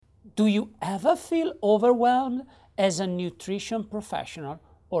Do you ever feel overwhelmed as a nutrition professional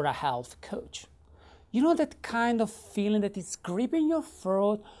or a health coach? You know that kind of feeling that is gripping your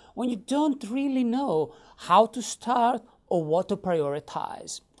throat when you don't really know how to start or what to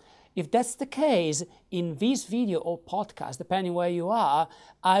prioritize? If that's the case, in this video or podcast, depending where you are,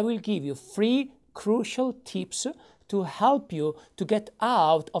 I will give you 3 crucial tips to help you to get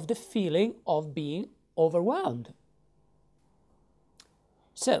out of the feeling of being overwhelmed.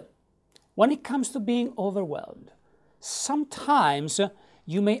 So, when it comes to being overwhelmed, sometimes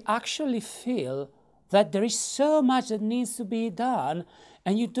you may actually feel that there is so much that needs to be done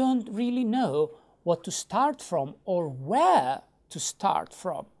and you don't really know what to start from or where to start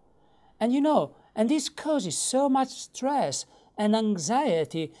from. And this causes so much stress and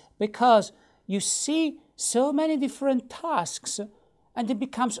anxiety because you see so many different tasks and it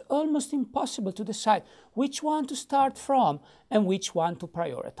becomes almost impossible to decide which one to start from and which one to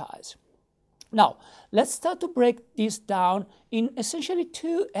prioritize. Now, let's start to break this down in essentially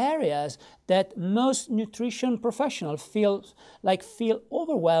 2 areas that most nutrition professionals feel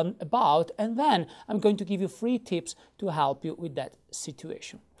overwhelmed about, and then I'm going to give you 3 tips to help you with that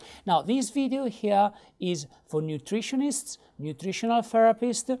situation. Now, this video here is for nutritionists, nutritional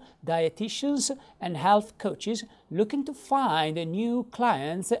therapists, dietitians, and health coaches looking to find new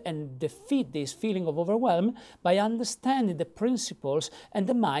clients and defeat this feeling of overwhelm by understanding the principles and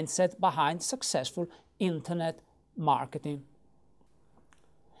the mindset behind successful internet marketing.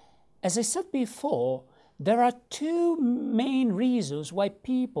 As I said before, there are 2 main reasons why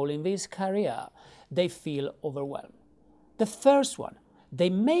people in this career they feel overwhelmed. The first one, they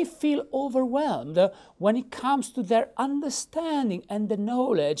may feel overwhelmed when it comes to their understanding and the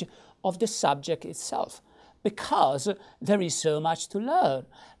knowledge of the subject itself, because there is so much to learn.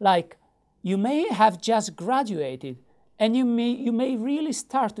 Like, you may have just graduated and you may really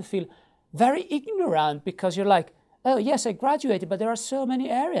start to feel very ignorant because you're like, oh yes, I graduated, but there are so many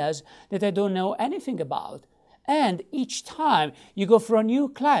areas that I don't know anything about. And each time you go for a new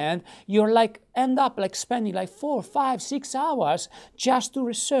client, you're end up spending 4, 5, 6 hours just to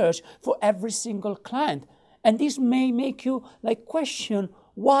research for every single client. And this may make you question,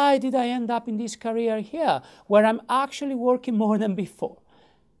 why did I end up in this career here where I'm actually working more than before?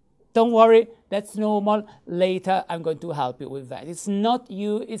 Don't worry, that's normal. Later, I'm going to help you with that. It's not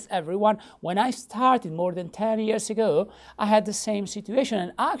you, it's everyone. When I started more than 10 years ago, I had the same situation.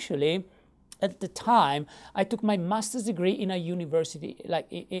 And actually, at the time, I took my master's degree in a university,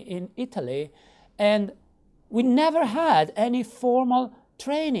 in Italy, and we never had any formal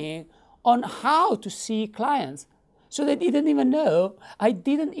training on how to see clients. So I didn't even know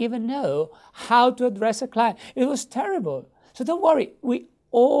how to address a client. It was terrible. So don't worry, we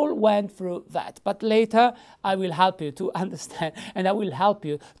all went through that. But later, I will help you to understand and I will help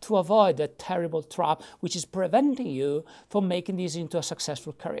you to avoid that terrible trap which is preventing you from making this into a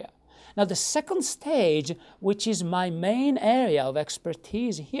successful career. Now, the second stage, which is my main area of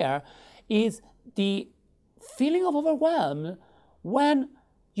expertise here, is the feeling of overwhelm when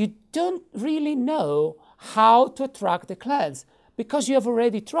you don't really know how to attract the clients because you have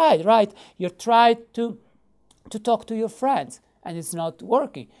already tried, right? You tried to talk to your friends and it's not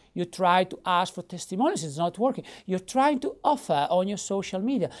working. You try to ask for testimonials, it's not working. You're trying to offer on your social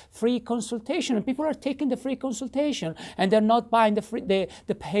media free consultation, and people are taking the free consultation and they're not buying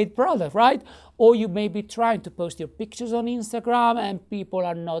the paid product, right? Or you may be trying to post your pictures on Instagram and people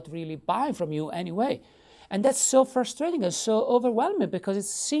are not really buying from you anyway. And that's so frustrating and so overwhelming because it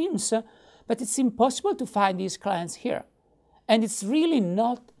seems but it's impossible to find these clients here. And it's really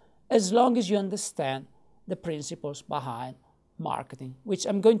not, as long as you understand the principles behind marketing, which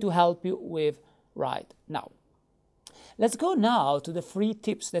I'm going to help you with right now. Let's go now to the 3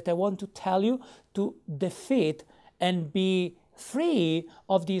 tips that I want to tell you to defeat and be free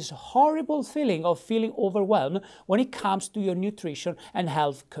of this horrible feeling of feeling overwhelmed when it comes to your nutrition and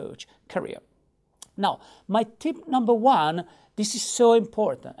health coach career. Now, my tip number 1, this is so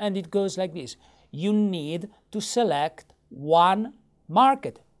important, and it goes like this. You need to select one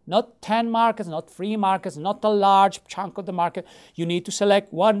market. Not 10 markets, not 3 markets, not a large chunk of the market. You need to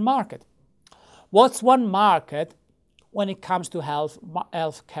select one market. What's one market when it comes to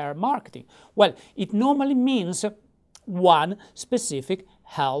healthcare marketing? Well, it normally means one specific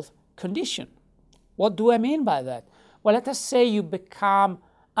health condition. What do I mean by that? Well, let us say you become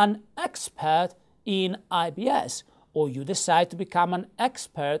an expert in IBS, or you decide to become an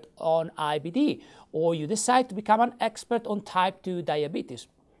expert on IBD, or you decide to become an expert on type 2 diabetes.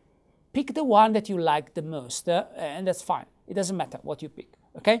 Pick the one that you like the most, and that's fine. It doesn't matter what you pick,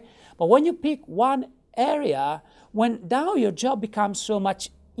 okay? But when you pick one area, when now your job becomes so much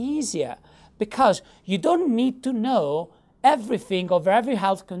easier because you don't need to know everything of every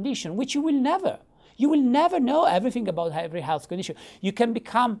health condition, which you will never. You will never know everything about every health condition. You can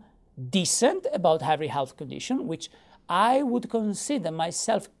become decent about every health condition, which I would consider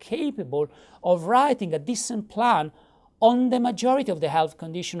myself capable of writing a decent plan on the majority of the health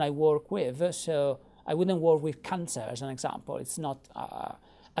condition I work with. So I wouldn't work with cancer as an example. It's not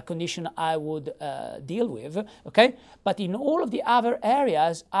a condition I would deal with, okay? But in all of the other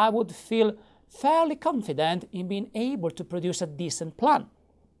areas, I would feel fairly confident in being able to produce a decent plan.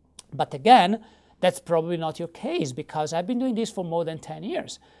 But again, that's probably not your case because I've been doing this for more than 10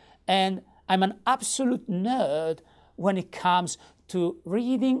 years. And I'm an absolute nerd when it comes to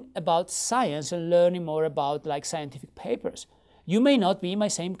reading about science and learning more about like scientific papers. You may not be in my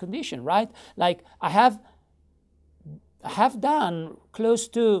same condition, right? Like I have done close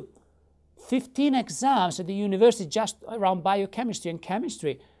to 15 exams at the university just around biochemistry and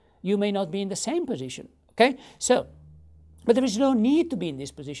chemistry. You may not be in the same position, okay? So, but there is no need to be in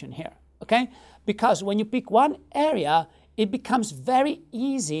this position here, okay? Because when you pick one area, it becomes very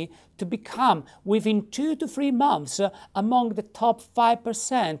easy to become, within 2 to 3 months, among the top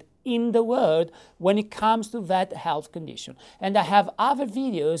 5% in the world when it comes to that health condition. And I have other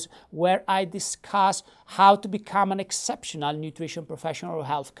videos where I discuss how to become an exceptional nutrition professional or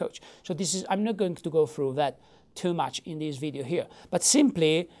health coach. So I'm not going to go through that too much in this video here. But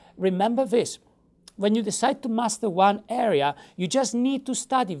simply remember this. When you decide to master one area, you just need to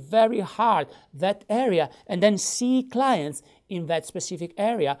study very hard that area and then see clients in that specific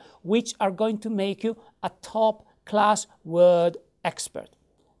area, which are going to make you a top-class world expert.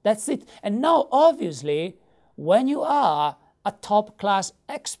 That's it. And now, obviously, when you are a top-class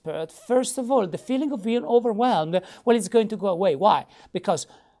expert, first of all, the feeling of being overwhelmed, well, it's going to go away. Why? Because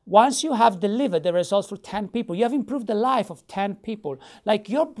once you have delivered the results for 10 people, you have improved the life of 10 people. Like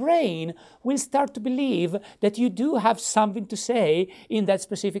your brain will start to believe that you do have something to say in that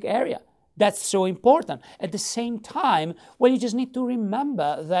specific area. That's so important. At the same time, well, you just need to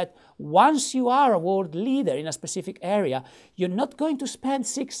remember that once you are a world leader in a specific area, you're not going to spend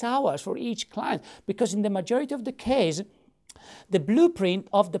 6 hours for each client because in the majority of the case, the blueprint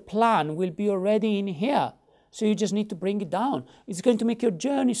of the plan will be already in here. So you just need to bring it down. It's going to make your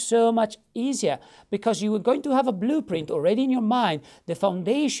journey so much easier because you are going to have a blueprint already in your mind, the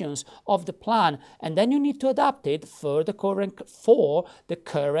foundations of the plan, and then you need to adapt it for the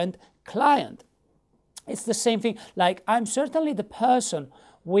current client. It's the same thing. Like I'm certainly the person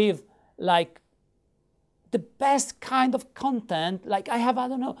with like the best kind of content. Like I have,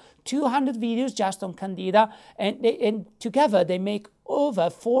 200 videos just on Candida, and together they make over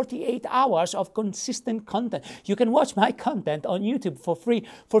 48 hours of consistent content. You can watch my content on YouTube for free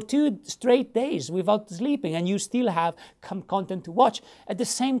for 2 straight days without sleeping, and you still have content to watch. At the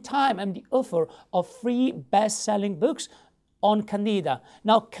same time, I'm the author of 3 best-selling books on Candida.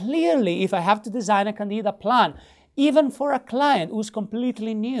 Now, clearly, if I have to design a Candida plan, even for a client who's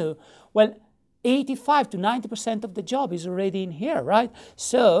completely new, well, 85 to 90% of the job is already in here, right?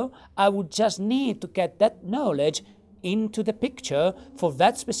 So I would just need to get that knowledge into the picture for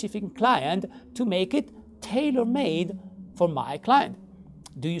that specific client to make it tailor-made for my client.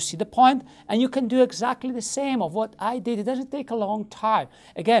 Do you see the point? And you can do exactly the same of what I did. It doesn't take a long time.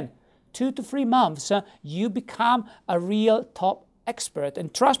 Again, 2 to 3 months, you become a real top expert.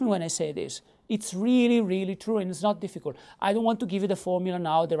 And trust me when I say this. It's really, really true, and it's not difficult. I don't want to give you the formula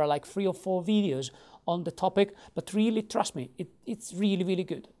now. There are like 3 or 4 videos on the topic, but really, trust me, it's really, really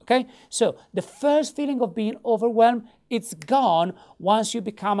good, okay? So the first feeling of being overwhelmed, it's gone once you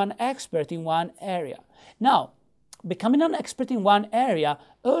become an expert in one area. Now, becoming an expert in one area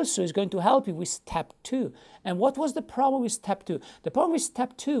also is going to help you with step 2. And what was the problem with step 2? The problem with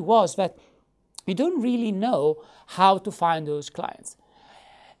step 2 was that you don't really know how to find those clients.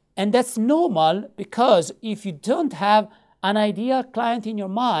 And that's normal because if you don't have an ideal client in your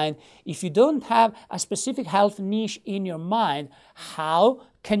mind, if you don't have a specific health niche in your mind, how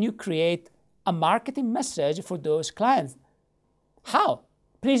can you create a marketing message for those clients? How?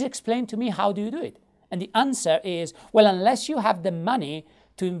 Please explain to me, how do you do it? And the answer is, well, unless you have the money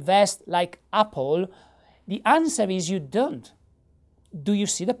to invest like Apple, the answer is you don't. Do you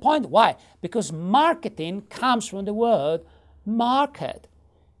see the point? Why? Because marketing comes from the word market.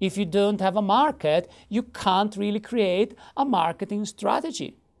 If you don't have a market, you can't really create a marketing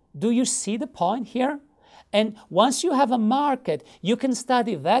strategy. Do you see the point here? And once you have a market, you can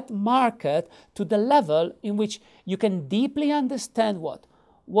study that market to the level in which you can deeply understand what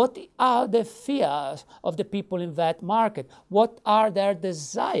are the fears of the people in that market? What are their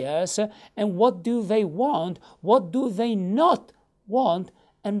desires? And what do they want? What do they not want?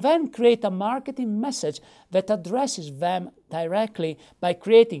 and then create a marketing message that addresses them directly by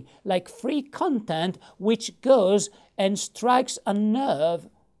creating like free content which goes and strikes a nerve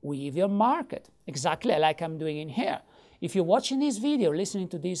with your market, exactly like I'm doing in here. If you're watching this video, listening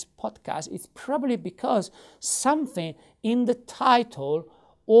to this podcast, it's probably because something in the title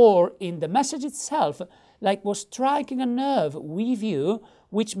or in the message itself like was striking a nerve with you,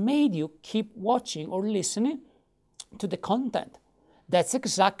 which made you keep watching or listening to the content. That's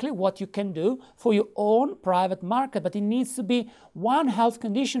exactly what you can do for your own private market, but it needs to be one health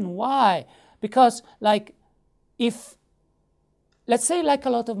condition. Why? Because like if, let's say like a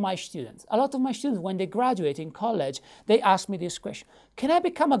lot of my students, when they graduate in college, they ask me this question: can I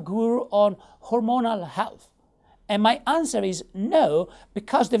become a guru on hormonal health? And my answer is no,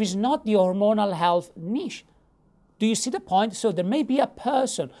 because there is not the hormonal health niche. Do you see the point? So there may be a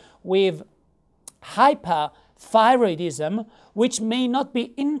person with hyperthyroidism which may not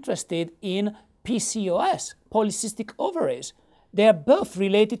be interested in PCOS, polycystic ovaries. They are both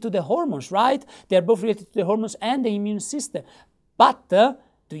related to the hormones, right? They are both related to the hormones and the immune system. But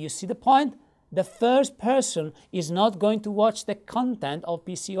do you see the point? The first person is not going to watch the content of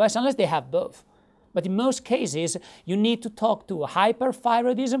PCOS unless they have both. But in most cases, you need to talk to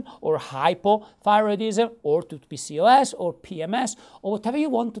hyperthyroidism or hypothyroidism or to PCOS or PMS or whatever you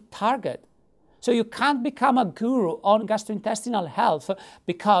want to target. So you can't become a guru on gastrointestinal health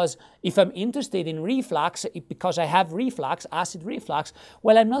because if I'm interested in reflux, because I have reflux, acid reflux,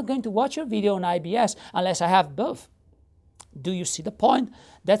 well, I'm not going to watch your video on IBS unless I have both. Do you see the point?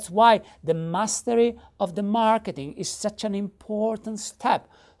 That's why the mastery of the marketing is such an important step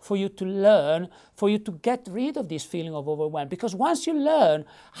for you to learn, for you to get rid of this feeling of overwhelm. Because once you learn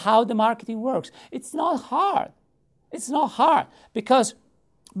how the marketing works, it's not hard. It's not hard because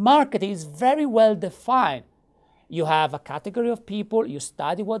marketing is very well defined. You have a category of people, you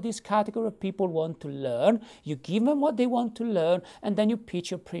study what this category of people want to learn, you give them what they want to learn, and then you pitch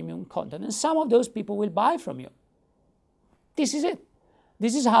your premium content. And some of those people will buy from you. This is it.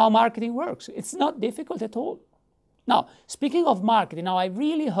 This is how marketing works. It's not difficult at all. Now, speaking of marketing, I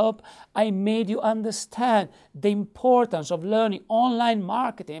really hope I made you understand the importance of learning online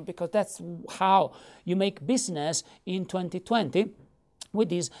marketing, because that's how you make business in 2020 with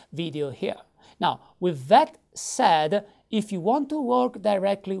this video here. Now, with that said, if you want to work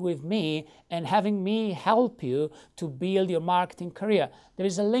directly with me and having me help you to build your marketing career, there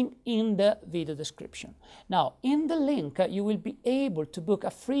is a link in the video description. Now, in the link, you will be able to book a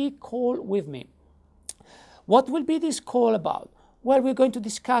free call with me. What will be this call about? Well, we're going to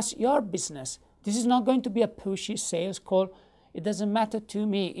discuss your business. This is not going to be a pushy sales call. It doesn't matter to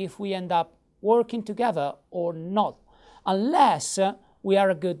me if we end up working together or not, unless we are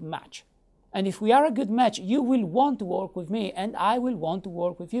a good match. And if we are a good match, you will want to work with me and I will want to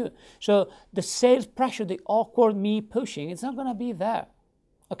work with you. So the sales pressure, the awkward me pushing, it's not going to be there.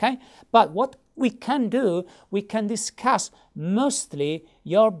 Okay? But what we can do, we can discuss mostly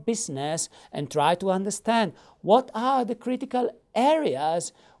your business and try to understand what are the critical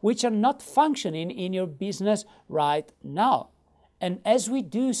areas which are not functioning in your business right now. And as we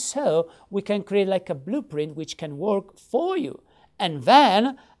do so, we can create like a blueprint which can work for you. And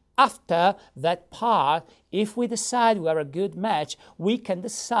then after that part, if we decide we are a good match, we can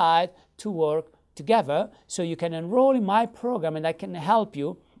decide to work together. So you can enroll in my program and I can help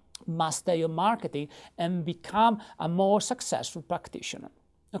you master your marketing and become a more successful practitioner.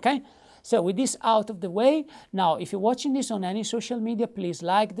 Okay? So with this out of the way, now if you're watching this on any social media, please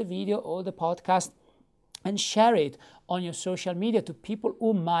like the video or the podcast and share it on your social media to people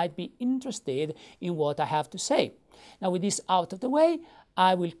who might be interested in what I have to say. Now with this out of the way,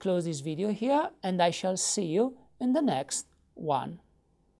 I will close this video here and I shall see you in the next one.